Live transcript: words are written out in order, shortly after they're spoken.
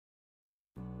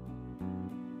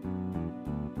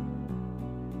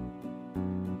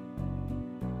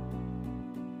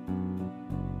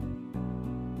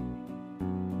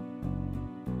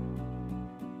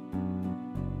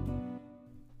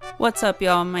What's up,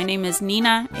 y'all? My name is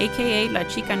Nina, aka La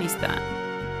Chicanista.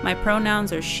 My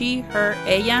pronouns are she, her,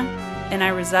 ella, and I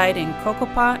reside in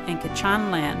Cocopah and Quechan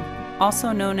land,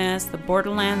 also known as the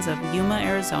borderlands of Yuma,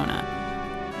 Arizona.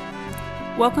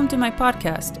 Welcome to my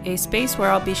podcast, a space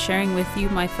where I'll be sharing with you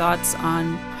my thoughts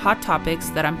on hot topics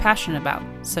that I'm passionate about,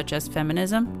 such as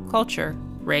feminism, culture,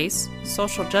 race,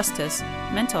 social justice,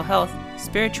 mental health,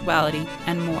 spirituality,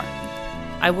 and more.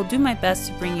 I will do my best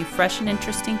to bring you fresh and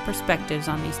interesting perspectives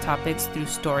on these topics through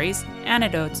stories,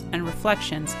 anecdotes, and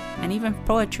reflections, and even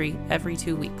poetry every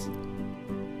 2 weeks.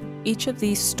 Each of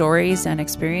these stories and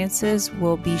experiences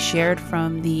will be shared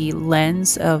from the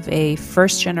lens of a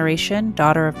first-generation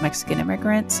daughter of Mexican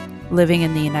immigrants living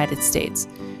in the United States.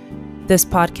 This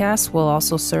podcast will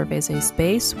also serve as a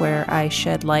space where I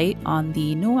shed light on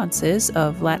the nuances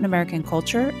of Latin American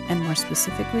culture, and more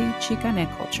specifically, Chicane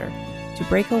culture, to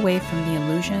break away from the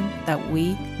illusion that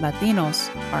we,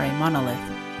 Latinos, are a monolith.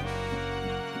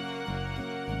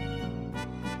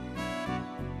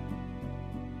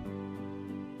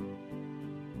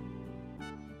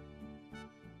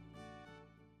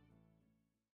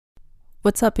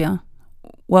 What's up, y'all?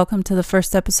 Welcome to the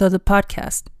first episode of the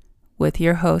podcast with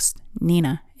your host,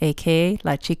 Nina, aka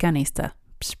La Chicanista.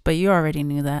 But you already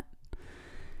knew that.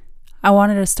 I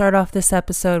wanted to start off this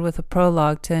episode with a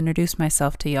prologue to introduce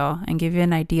myself to y'all and give you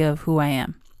an idea of who I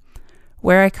am,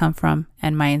 where I come from,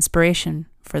 and my inspiration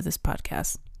for this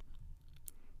podcast.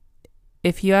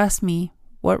 If you ask me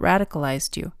what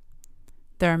radicalized you,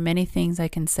 there are many things I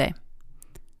can say.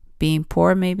 Being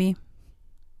poor, maybe.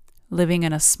 Living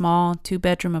in a small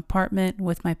 2-bedroom apartment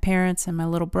with my parents and my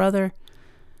little brother.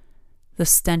 The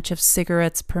stench of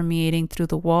cigarettes permeating through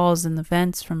the walls and the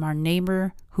vents from our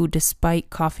neighbor who, despite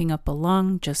coughing up a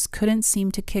lung, just couldn't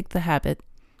seem to kick the habit.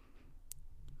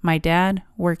 My dad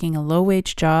working a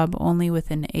low-wage job only with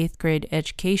an 8th grade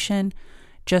education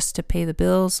just to pay the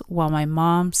bills, while my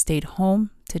mom stayed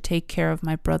home to take care of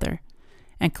my brother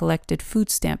and collected food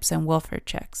stamps and welfare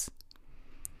checks.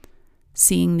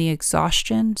 Seeing the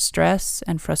exhaustion, stress,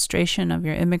 and frustration of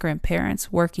your immigrant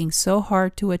parents working so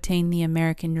hard to attain the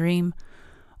American dream,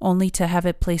 only to have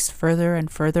it placed further and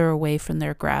further away from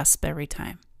their grasp every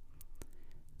time.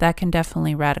 That can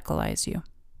definitely radicalize you.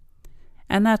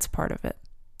 And that's part of it.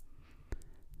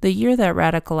 The year that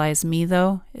radicalized me,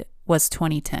 though, was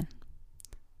 2010.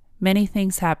 Many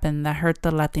things happened that hurt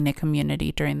the Latine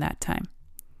community during that time.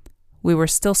 We were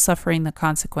still suffering the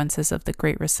consequences of the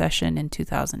Great Recession in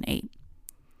 2008.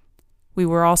 We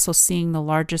were also seeing the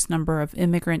largest number of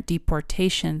immigrant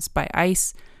deportations by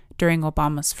ICE during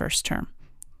Obama's first term.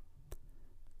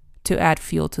 To add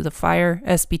fuel to the fire,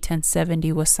 SB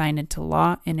 1070 was signed into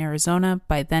law in Arizona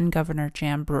by then-Governor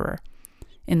Jan Brewer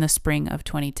in the spring of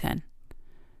 2010.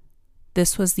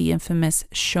 This was the infamous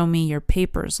Show Me Your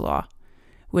Papers law,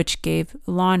 which gave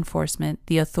law enforcement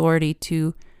the authority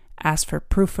to ask for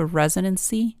proof of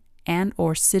residency and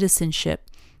or citizenship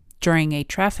during a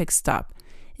traffic stop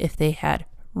if they had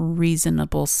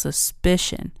reasonable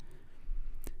suspicion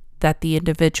that the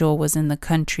individual was in the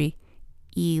country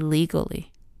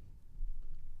illegally.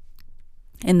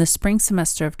 In the spring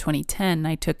semester of 2010,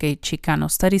 I took a Chicano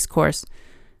studies course.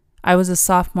 I was a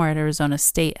sophomore at Arizona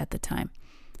State at the time.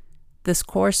 This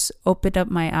course opened up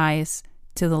my eyes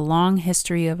to the long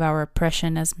history of our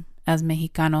oppression as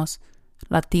Mexicanos,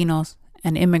 Latinos,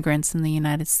 and immigrants in the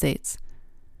United States.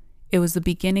 It was the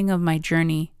beginning of my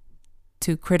journey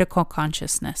to critical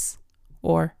consciousness,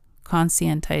 or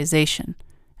conscientization,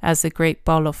 as the great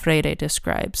Paulo Freire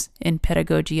describes in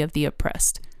Pedagogy of the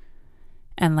Oppressed.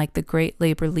 And like the great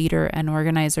labor leader and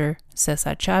organizer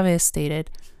Cesar Chavez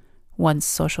stated, once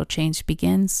social change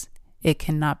begins, it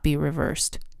cannot be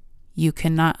reversed. You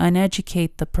cannot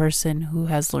uneducate the person who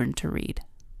has learned to read.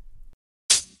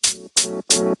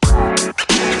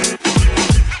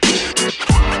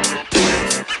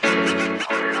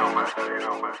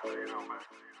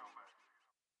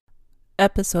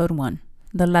 Episode 1.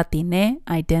 The Latine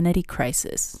Identity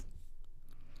Crisis.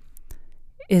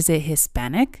 Is it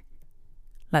Hispanic?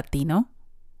 Latino?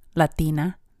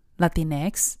 Latina?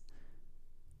 Latinx?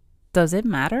 Does it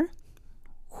matter?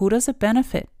 Who does it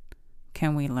benefit?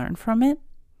 Can we learn from it?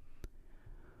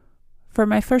 For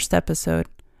my first episode,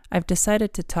 I've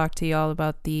decided to talk to y'all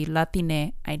about the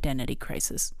Latine identity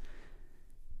crisis.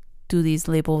 Do these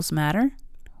labels matter?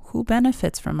 Who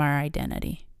benefits from our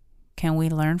identity? Can we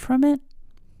learn from it?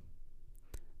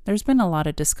 There's been a lot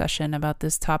of discussion about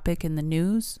this topic in the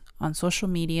news, on social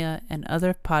media, and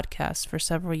other podcasts for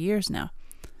several years now.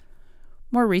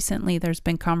 More recently, there's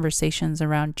been conversations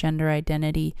around gender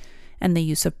identity and the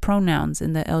use of pronouns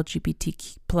in the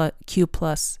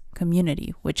LGBTQ+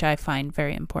 community, which I find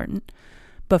very important.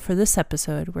 But for this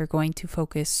episode, we're going to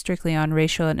focus strictly on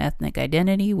racial and ethnic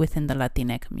identity within the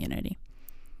Latine community.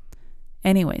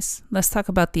 Anyways, let's talk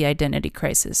about the identity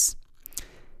crisis.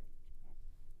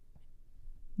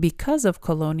 Because of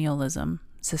colonialism,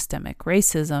 systemic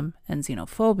racism, and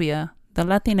xenophobia, the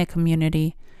Latine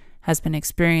community has been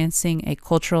experiencing a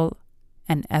cultural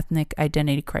and ethnic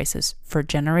identity crisis for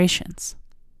generations.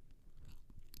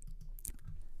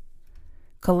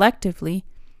 Collectively,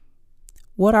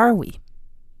 what are we?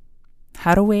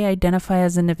 How do we identify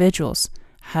as individuals?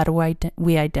 How do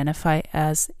we identify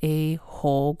as a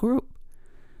whole group?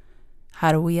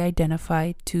 How do we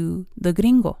identify to the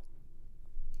gringo?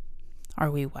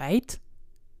 Are we white?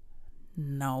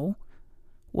 No.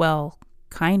 Well,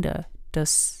 kinda. Does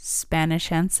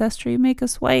Spanish ancestry make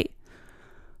us white?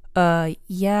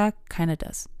 Yeah, kinda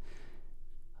does.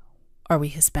 Are we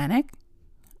Hispanic?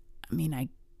 I mean, I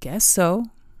guess so.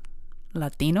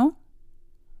 Latino?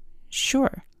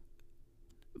 Sure.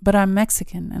 But I'm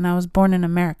Mexican and I was born in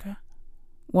America.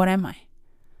 What am I?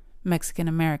 Mexican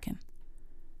American.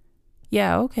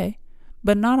 Yeah, okay.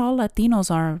 But not all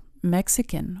Latinos are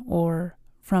Mexican or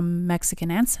from Mexican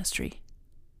ancestry.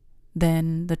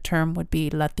 Then the term would be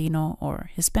Latino or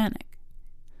Hispanic,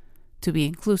 to be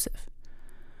inclusive.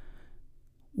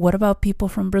 What about people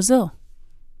from Brazil?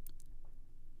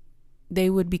 They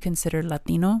would be considered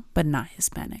Latino, but not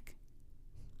Hispanic.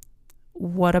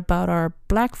 What about our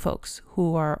black folks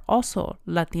who are also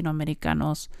Latino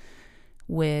Americanos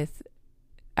with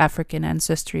African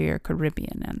ancestry or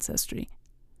Caribbean ancestry?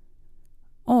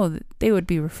 Oh, they would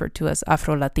be referred to as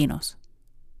Afro-Latinos.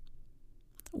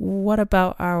 What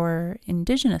about our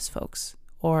indigenous folks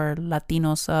or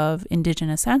Latinos of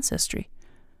indigenous ancestry?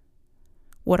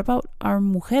 What about our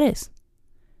mujeres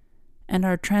and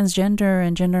our transgender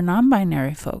and gender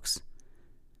non-binary folks?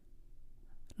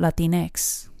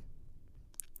 Latinx.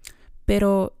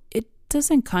 Pero it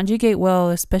doesn't conjugate well,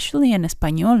 especially in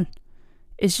Español.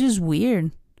 It's just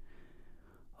weird.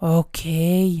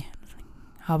 Okay.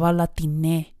 How about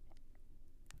Latine?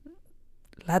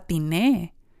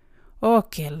 Latine?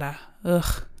 Okay,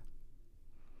 ugh.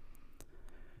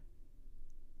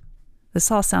 This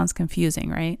all sounds confusing,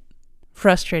 right?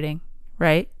 Frustrating,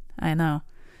 right? I know.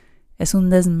 Es un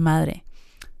desmadre.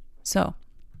 So,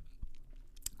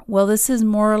 well, this is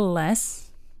more or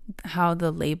less how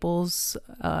the labels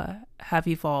have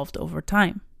evolved over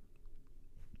time.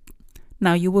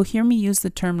 Now, you will hear me use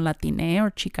the term Latine or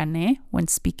Chicane when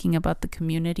speaking about the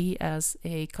community as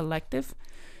a collective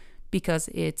because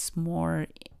it's more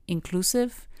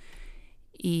inclusive.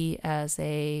 Y as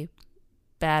a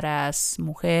badass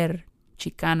mujer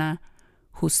Chicana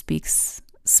who speaks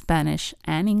Spanish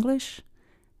and English,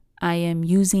 I am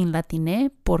using Latine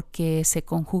porque se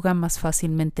conjuga más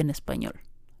fácilmente en español.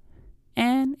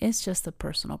 And it's just a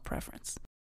personal preference.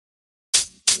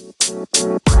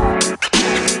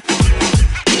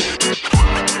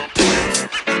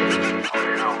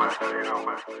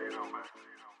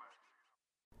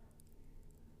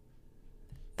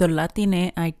 The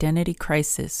Latine Identity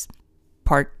Crisis,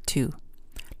 Part 2,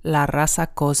 La Raza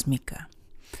Cósmica.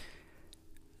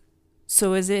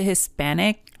 So is it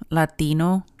Hispanic,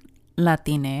 Latino,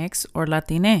 Latinx, or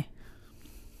Latine?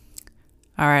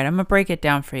 All right, I'm going to break it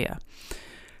down for you.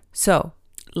 So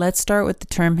let's start with the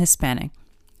term Hispanic.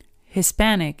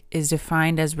 Hispanic is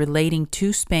defined as relating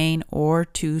to Spain or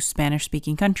to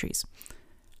Spanish-speaking countries.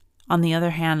 On the other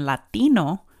hand,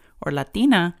 Latino or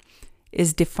Latina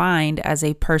is defined as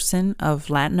a person of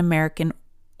Latin American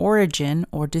origin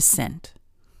or descent.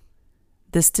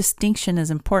 This distinction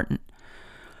is important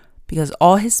because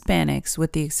all Hispanics,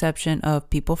 with the exception of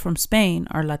people from Spain,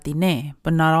 are Latine,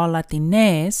 but not all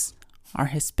Latines are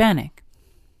Hispanic.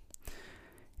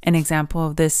 An example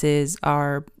of this is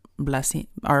our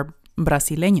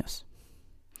Brasileños.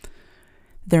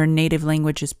 Their native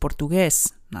language is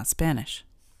Portuguese, not Spanish.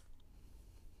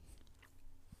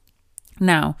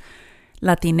 Now,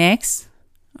 Latinx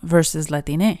versus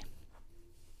Latine.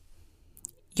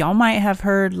 Y'all might have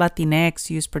heard Latinx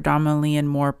used predominantly in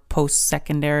more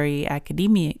post-secondary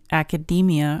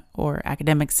academia or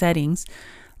academic settings,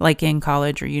 like in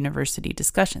college or university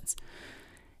discussions.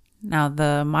 Now,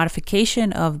 the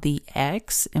modification of the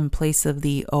X in place of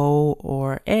the O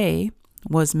or A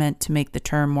was meant to make the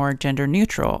term more gender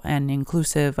neutral and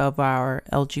inclusive of our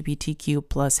LGBTQ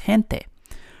plus gente.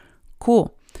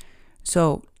 Cool.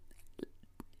 So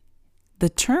the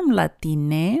term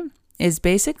Latine is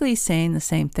basically saying the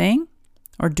same thing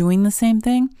or doing the same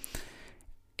thing.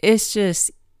 It's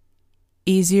just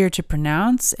easier to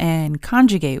pronounce and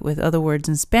conjugate with other words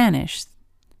in Spanish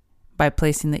by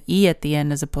placing the E at the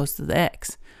end as opposed to the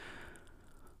X.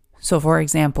 So, for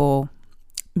example,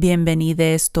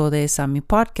 bienvenidos todos a mi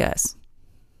podcast.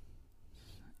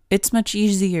 It's much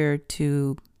easier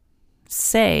to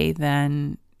say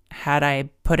than had I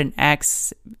put an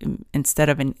X instead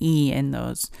of an E in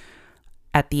those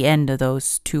at the end of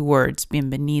those two words,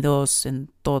 bienvenidos and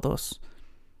todos.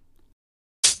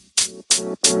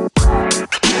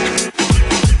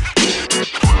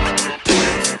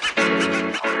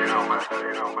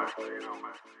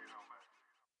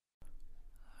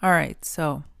 All right,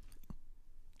 so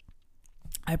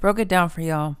I broke it down for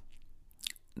y'all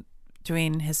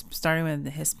starting with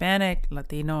the Hispanic,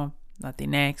 Latino,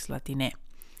 Latinx, Latine.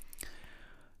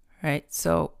 Right,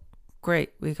 so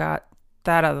great, we got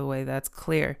that out of the way, that's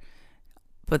clear.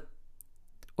 But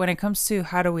when it comes to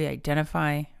how do we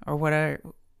identify, or what are,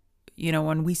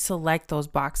 when we select those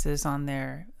boxes on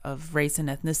there of race and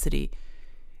ethnicity,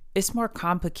 it's more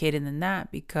complicated than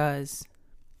that, because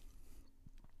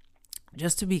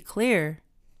just to be clear,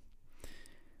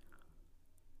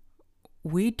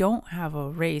 we don't have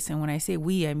a race. And when I say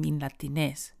we, I mean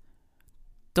Latines.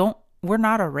 We're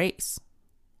not a race.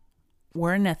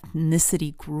 We're an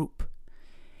ethnicity group,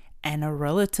 and a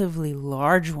relatively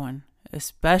large one,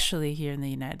 especially here in the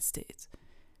United States.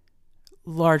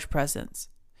 Large presence.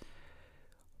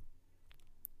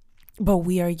 But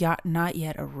we are not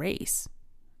yet a race.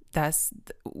 That's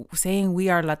saying we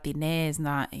are Latine is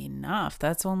not enough.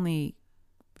 That's only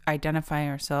identifying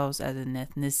ourselves as an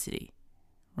ethnicity,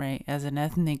 right? As an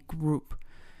ethnic group.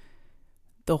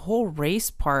 The whole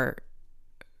race part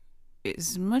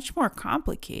is much more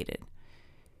complicated.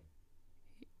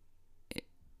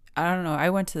 I don't know. I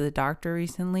went to the doctor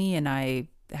recently and I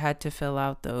had to fill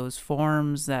out those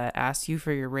forms that ask you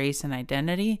for your race and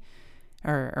identity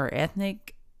or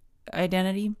ethnic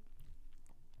identity.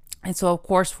 And so, of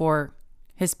course, for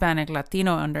Hispanic,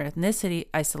 Latino under ethnicity,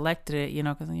 I selected it,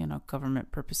 because,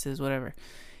 government purposes, whatever,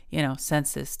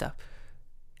 census stuff.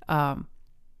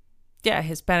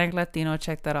 Hispanic, Latino,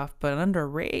 check that off. But under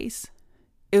race,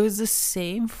 it was the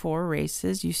same 4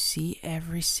 races you see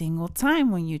every single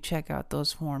time when you check out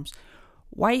those forms.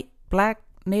 White, Black,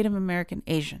 Native American,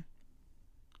 Asian.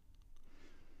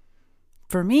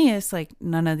 For me, it's like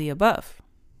none of the above.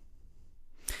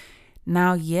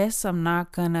 Now, yes, I'm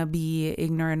not going to be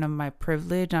ignorant of my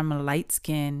privilege. I'm a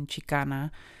light-skinned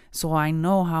Chicana, so I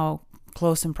know how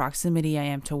close in proximity I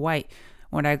am to white.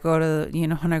 When I go to,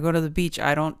 the beach,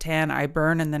 I don't tan, I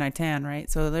burn and then I tan,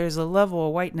 right? So there's a level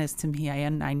of whiteness to me.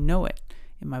 I know it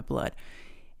in my blood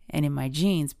and in my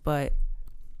genes, but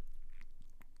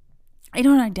I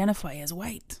don't identify as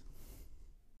white.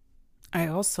 I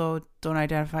also don't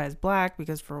identify as Black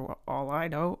because for all I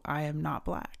know, I am not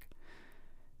Black.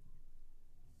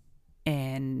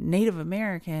 And Native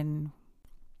American,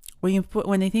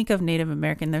 when they think of Native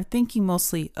American, they're thinking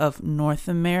mostly of North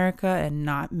America and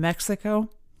not Mexico,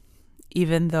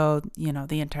 even though,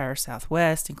 the entire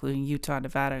Southwest, including Utah,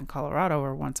 Nevada, and Colorado,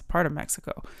 were once a part of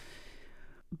Mexico.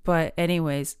 But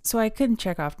anyways, so I couldn't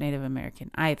check off Native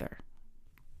American either.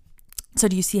 So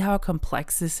do you see how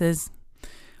complex this is?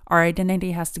 Our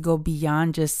identity has to go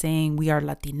beyond just saying we are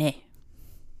Latine.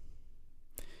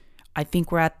 I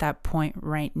think we're at that point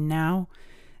right now,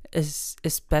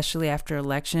 especially after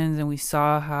elections, and we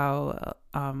saw how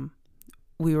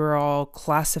we were all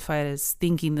classified as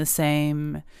thinking the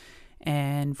same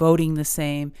and voting the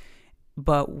same,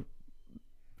 but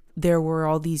there were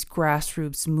all these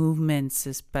grassroots movements,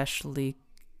 especially,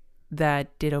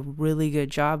 that did a really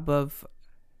good job of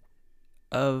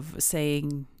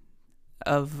saying,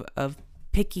 of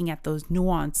picking at those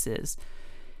nuances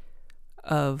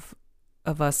of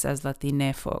us as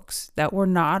Latine folks, that we're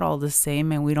not all the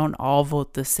same and we don't all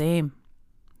vote the same.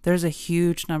 There's a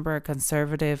huge number of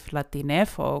conservative Latine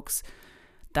folks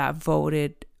that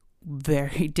voted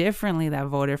very differently, that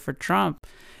voted for Trump.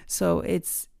 So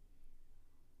it's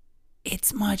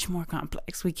much more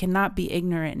complex. We cannot be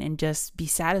ignorant and just be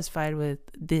satisfied with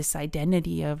this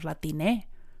identity of Latine,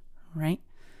 right?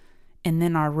 And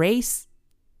then our race,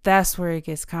 that's where it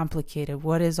gets complicated.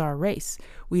 What is our race?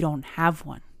 We don't have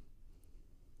one.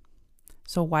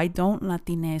 So why don't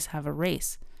Latines have a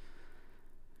race?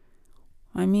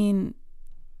 I mean,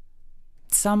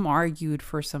 some argued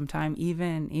for some time,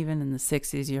 even in the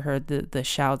 60s, you heard the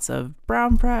shouts of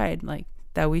brown pride, like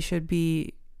that we should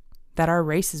be, that our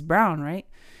race is brown, right?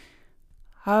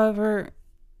 However,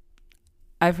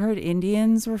 I've heard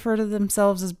Indians refer to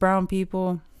themselves as brown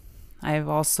people. I've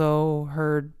also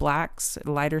heard blacks,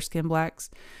 lighter skinned blacks,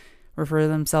 refer to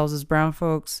themselves as brown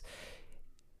folks.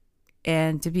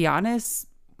 And to be honest,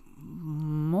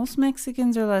 most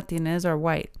Mexicans or Latinas are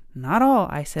white. Not all,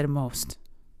 I said most.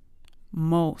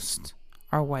 Most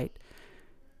are white.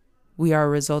 We are a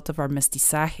result of our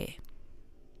mestizaje.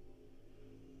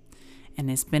 And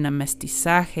it's been a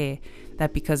mestizaje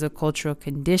that, because of cultural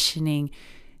conditioning,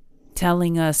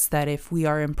 telling us that if we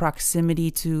are in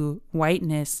proximity to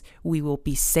whiteness, we will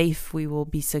be safe, we will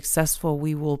be successful,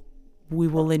 we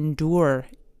will endure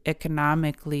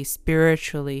economically,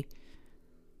 spiritually,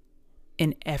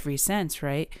 in every sense,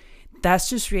 right? That's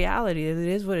just reality. It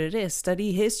is what it is.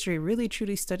 Study history, really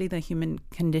truly study the human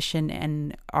condition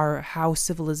and how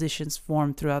civilizations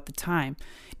formed throughout the time.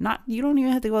 You don't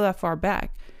even have to go that far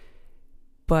back,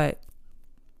 but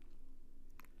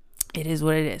it is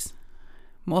what it is.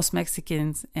 Most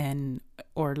Mexicans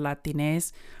or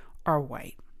Latines are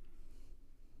white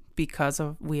because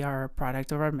we are a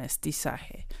product of our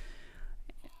mestizaje.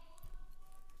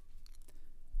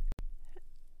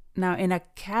 Now, in a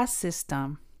caste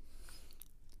system,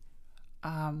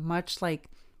 much like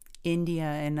India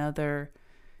and other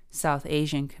South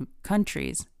Asian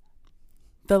countries,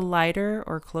 the lighter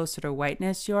or closer to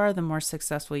whiteness you are, the more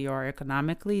successful you are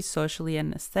economically, socially,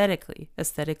 and aesthetically.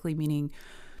 Aesthetically meaning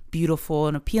beautiful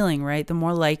and appealing, right? The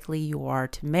more likely you are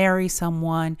to marry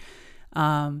someone.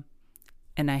 And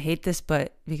I hate this,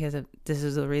 but because this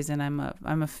is the reason I'm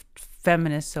a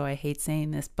feminist, so I hate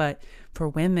saying this, but for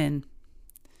women,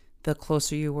 the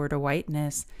closer you were to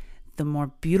whiteness, the more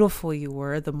beautiful you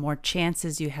were, the more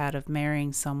chances you had of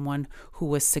marrying someone who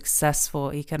was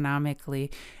successful economically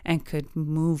and could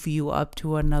move you up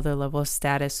to another level of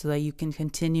status so that you can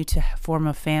continue to form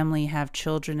a family, have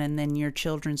children, and then your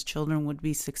children's children would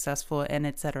be successful, and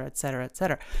et cetera, et cetera, et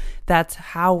cetera. That's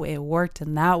how it worked,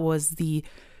 and that was the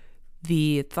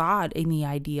thought and the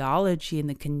ideology and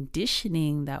the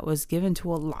conditioning that was given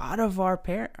to a lot of our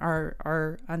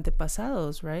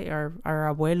antepasados, right?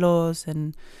 Our abuelos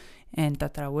and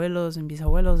tatarabuelos and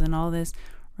bisabuelos and all this,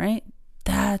 right?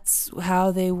 That's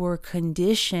how they were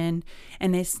conditioned.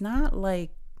 And it's not like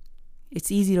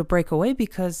it's easy to break away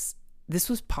because this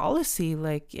was policy,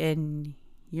 like, and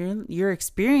you're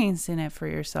experiencing it for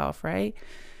yourself, right?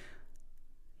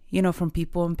 You know, from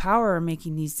people in power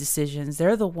making these decisions.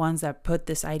 They're the ones that put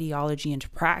this ideology into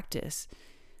practice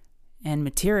and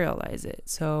materialize it.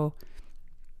 So,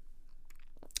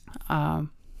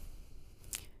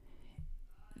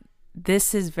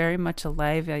 this is very much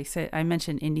alive. I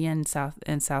mentioned India and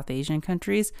South Asian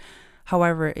countries.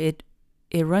 However, it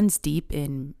runs deep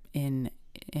in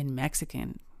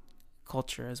Mexican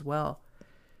culture as well.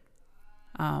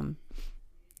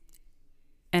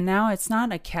 And now it's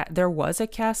not there was a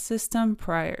caste system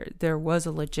prior. There was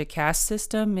a legit caste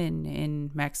system in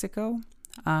Mexico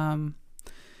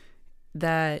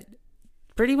that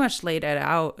pretty much laid it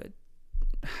out,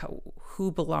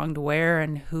 who belonged where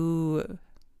and who,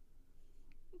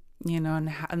 you know,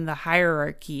 and the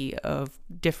hierarchy of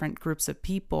different groups of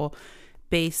people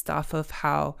based off of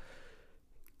how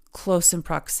close in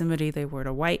proximity they were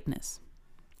to whiteness,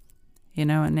 you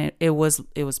know, and it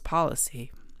was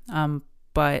policy.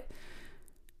 But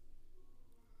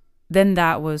then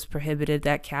that was prohibited.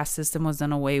 That caste system was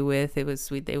done away with. It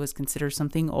was considered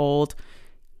something old,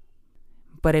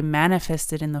 but it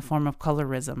manifested in the form of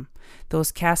colorism.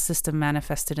 Those caste systems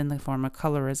manifested in the form of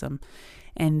colorism,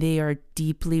 and they are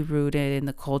deeply rooted in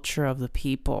the culture of the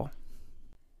people.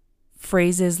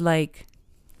 Phrases like,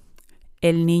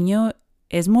 el niño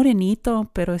es morenito,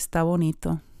 pero está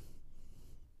bonito.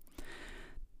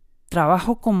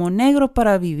 Trabajo como negro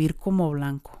para vivir como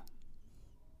blanco.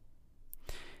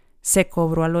 Se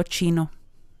cobró a lo chino.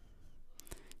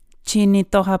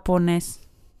 Chinito japonés.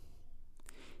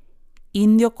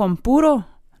 Indio con puro,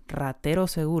 ratero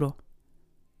seguro.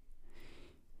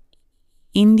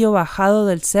 Indio bajado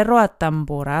del cerro a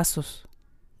tamborazos.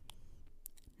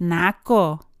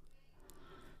 Naco.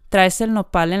 Traes el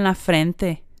nopal en la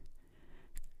frente.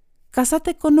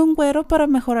 Cásate con un güero para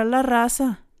mejorar la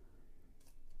raza.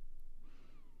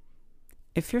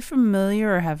 If you're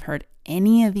familiar or have heard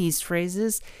any of these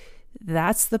phrases,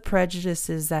 that's the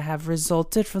prejudices that have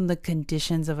resulted from the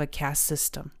conditions of a caste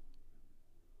system.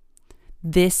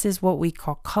 This is what we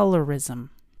call colorism.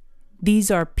 These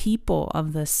are people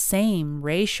of the same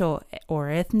racial or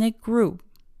ethnic group,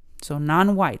 so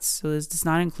non-whites, so this does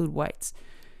not include whites,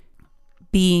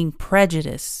 being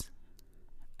prejudiced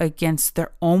against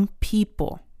their own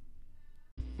people.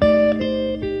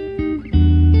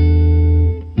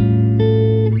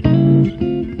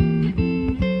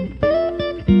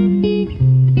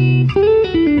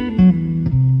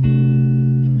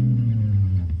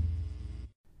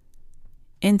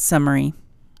 summary,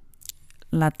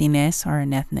 Latines are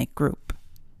an ethnic group,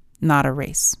 not a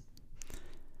race.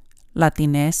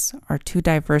 Latines are too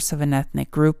diverse of an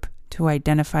ethnic group to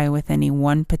identify with any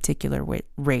one particular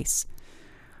race.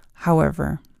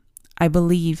 However, I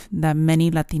believe that many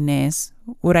Latines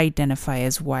would identify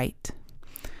as white.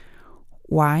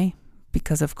 Why?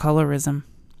 Because of colorism.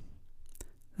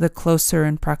 The closer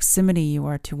in proximity you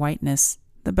are to whiteness,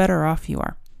 the better off you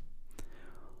are.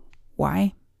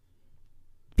 Why?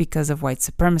 Because of white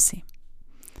supremacy.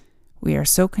 We are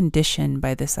so conditioned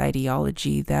by this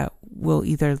ideology that we'll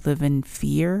either live in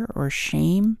fear or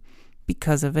shame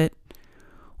because of it,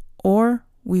 or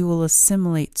we will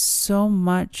assimilate so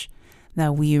much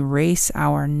that we erase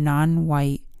our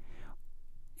non-white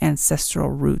ancestral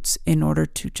roots in order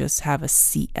to just have a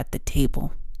seat at the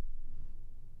table.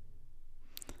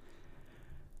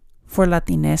 For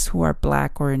Latines who are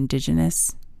Black or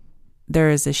Indigenous, there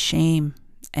is a shame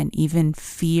and even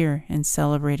fear in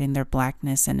celebrating their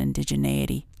Blackness and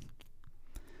indigeneity.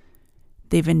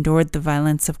 They've endured the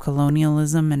violence of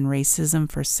colonialism and racism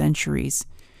for centuries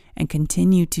and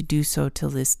continue to do so till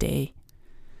this day.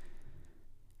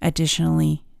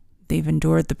 Additionally, they've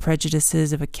endured the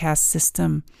prejudices of a caste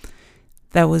system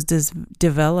that was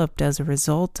developed as a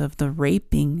result of the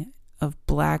raping of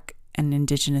Black and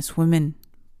Indigenous women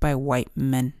by white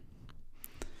men.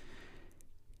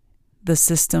 The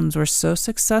systems were so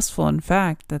successful, in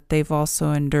fact, that they've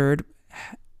also endured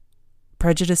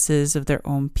prejudices of their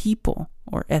own people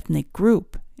or ethnic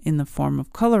group in the form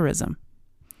of colorism,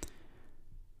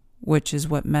 which is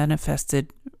what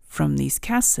manifested from these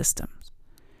caste systems.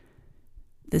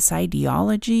 This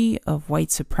ideology of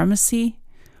white supremacy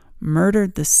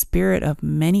murdered the spirit of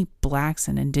many Blacks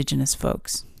and Indigenous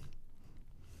folks.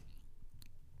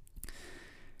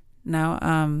 Now,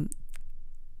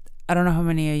 I don't know how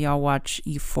many of y'all watch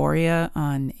Euphoria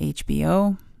on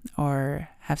HBO or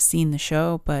have seen the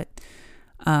show, but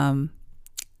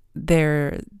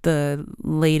the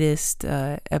latest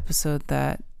episode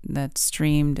that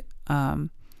streamed,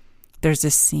 there's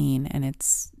this scene, and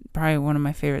it's probably one of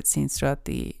my favorite scenes throughout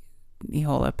the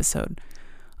whole episode.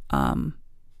 And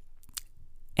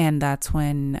that's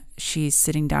when she's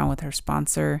sitting down with her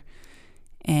sponsor,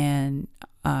 and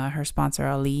her sponsor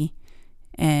Ali,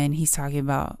 and he's talking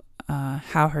about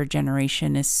how her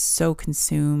generation is so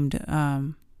consumed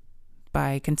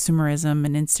by consumerism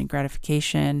and instant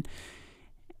gratification,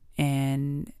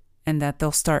 and that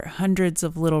they'll start hundreds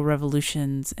of little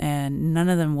revolutions and none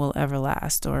of them will ever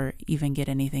last or even get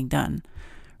anything done,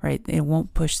 right? It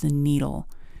won't push the needle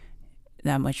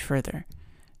that much further.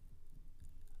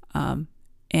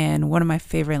 And one of my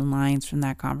favorite lines from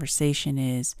that conversation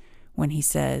is when he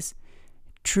says,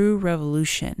 "True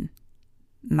revolution,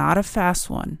 not a fast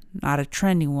one, not a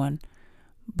trendy one,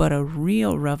 but a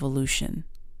real revolution,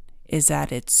 is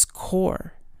at its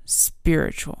core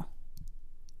spiritual."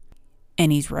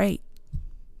 And he's right.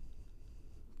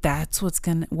 That's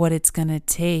what it's gonna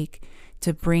take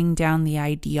to bring down the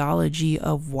ideology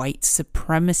of white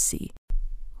supremacy.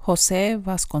 Jose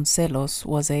Vasconcelos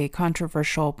was a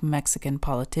controversial Mexican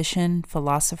politician,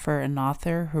 philosopher, and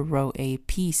author who wrote a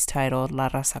piece titled La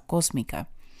Raza cósmica.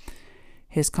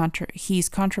 He's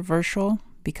controversial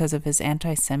because of his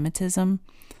anti-Semitism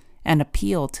and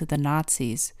appeal to the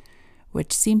Nazis,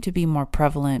 which seemed to be more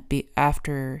prevalent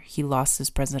after he lost his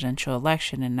presidential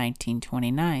election in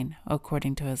 1929,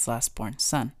 according to his last-born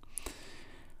son.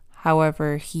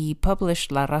 However, he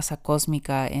published La Raza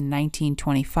cósmica in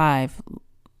 1925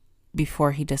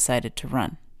 before he decided to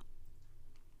run.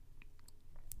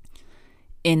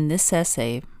 In this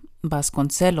essay,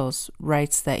 Vasconcelos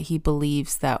writes that he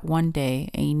believes that one day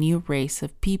a new race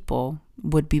of people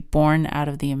would be born out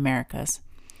of the Americas.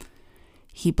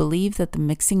 He believed that the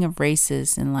mixing of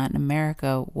races in Latin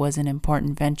America was an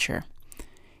important venture.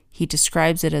 He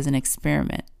describes it as an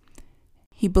experiment.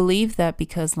 He believed that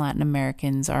because Latin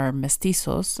Americans are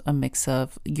mestizos, a mix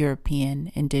of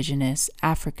European, indigenous,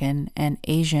 African, and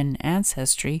Asian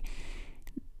ancestry,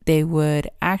 they would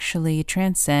actually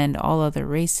transcend all other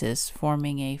races,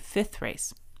 forming a fifth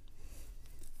race.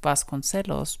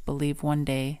 Vasconcelos believed one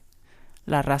day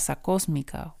La Raza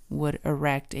cósmica would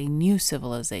erect a new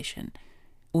civilization,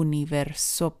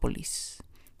 Universopolis,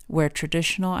 where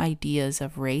traditional ideas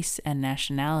of race and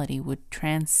nationality would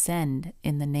transcend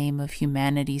in the name of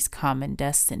humanity's common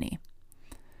destiny.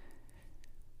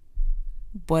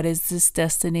 What is this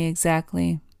destiny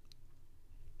exactly?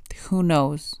 Who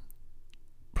knows?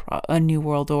 A new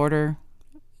world order?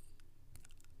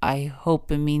 I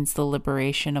hope it means the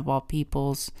liberation of all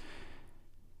peoples,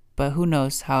 but who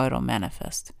knows how it'll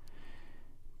manifest.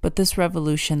 But this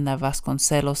revolution that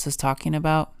Vasconcelos is talking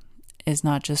about is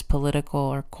not just political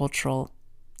or cultural,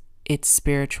 it's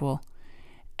spiritual.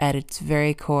 At its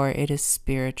very core, it is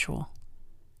spiritual.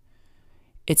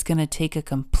 It's going to take a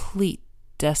complete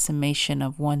decimation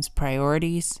of one's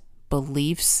priorities,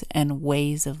 beliefs, and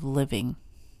ways of living.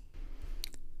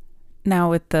 Now,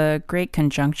 with the Great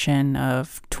Conjunction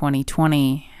of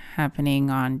 2020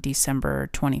 happening on December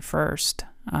 21st,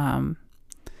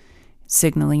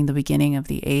 signaling the beginning of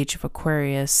the age of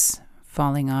Aquarius,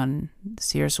 falling on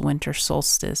this year's winter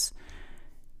solstice,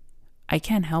 I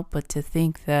can't help but to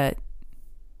think that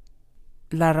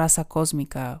La Raza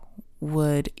cósmica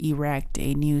would erect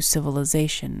a new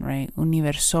civilization, right?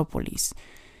 Universopolis.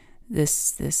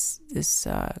 This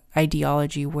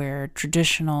ideology where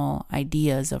traditional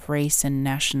ideas of race and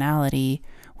nationality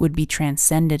would be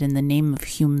transcended in the name of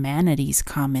humanity's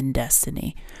common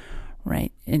destiny,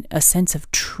 right? In a sense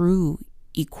of true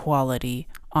equality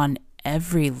on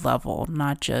every level,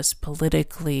 not just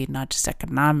politically, not just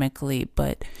economically,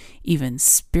 but even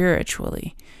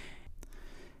spiritually.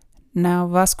 Now,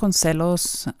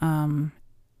 Vasconcelos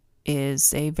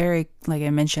is a very, like I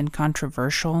mentioned,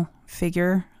 controversial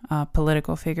figure,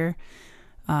 political figure,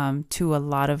 to a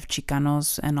lot of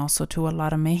Chicanos and also to a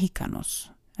lot of Mexicanos.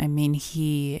 I mean,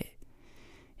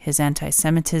 his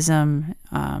anti-Semitism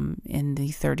in the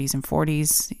 30s and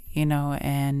 40s,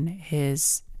 and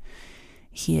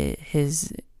he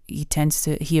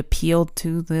appealed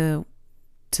to the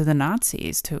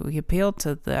Nazis, he appealed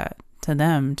to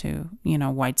them,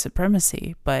 white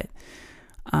supremacy, but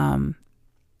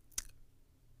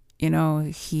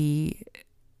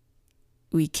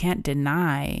we can't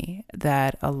deny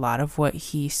that a lot of what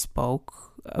he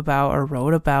spoke about or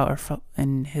wrote about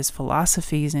in his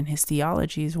philosophies and his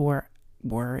theologies were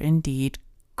indeed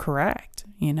correct,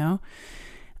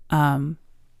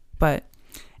 but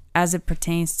as it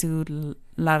pertains to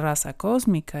La Raza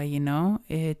cósmica,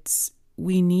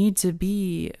 we need to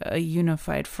be a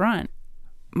unified front.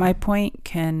 My point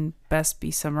can best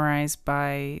be summarized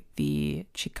by the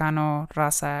Chicano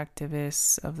Raza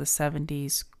activists of the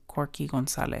 70s, Corky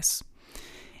Gonzalez,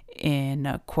 in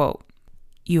a quote,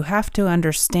 "You have to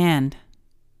understand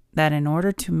that in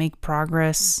order to make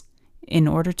progress, in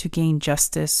order to gain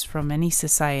justice from any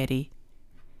society,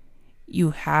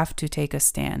 you have to take a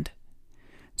stand.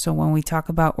 So when we talk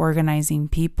about organizing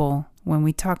people, when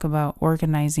we talk about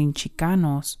organizing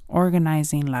Chicanos,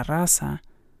 organizing La Raza,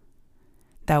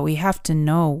 that we have to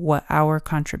know what our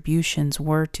contributions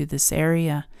were to this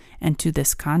area and to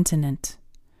this continent.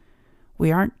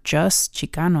 We aren't just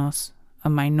Chicanos, a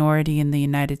minority in the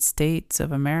United States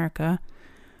of America.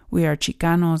 We are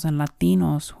Chicanos and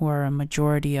Latinos who are a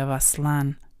majority of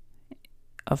Aztlán,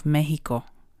 of Mexico,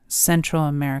 Central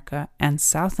America, and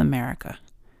South America.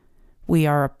 We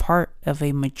are a part of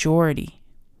a majority.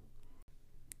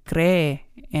 Cree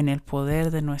en el poder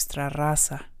de nuestra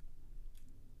raza."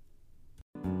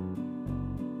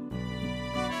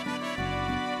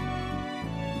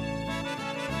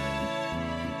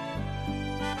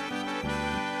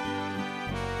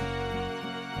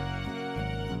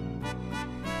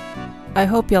 I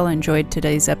hope y'all enjoyed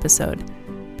today's episode.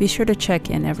 Be sure to check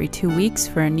in every 2 weeks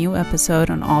for a new episode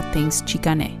on all things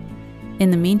Chicane.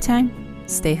 In the meantime,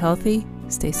 stay healthy,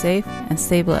 stay safe, and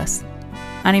stay blessed.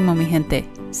 Ánimo, mi gente,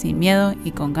 sin miedo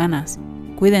y con ganas.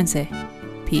 Cuídense.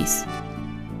 Peace.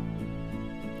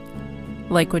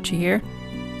 Like what you hear?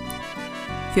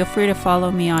 Feel free to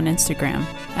follow me on Instagram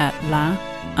at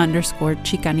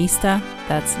la_chicanista.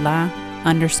 That's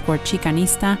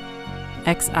la_chicanista.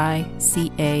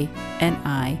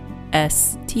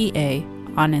 XICANISTA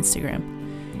on Instagram.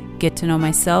 Get to know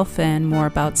myself and more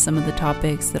about some of the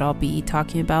topics that I'll be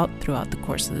talking about throughout the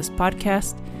course of this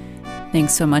podcast.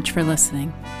 Thanks so much for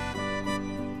listening.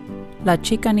 La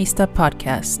Chicanista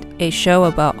Podcast, a show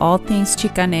about all things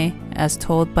Chicane as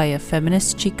told by a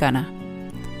feminist Chicana.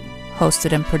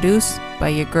 Hosted and produced by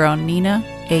your girl Nina,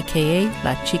 aka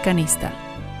La Chicanista.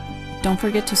 Don't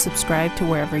forget to subscribe to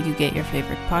wherever you get your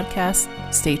favorite podcasts.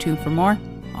 Stay tuned for more.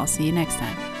 I'll see you next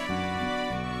time.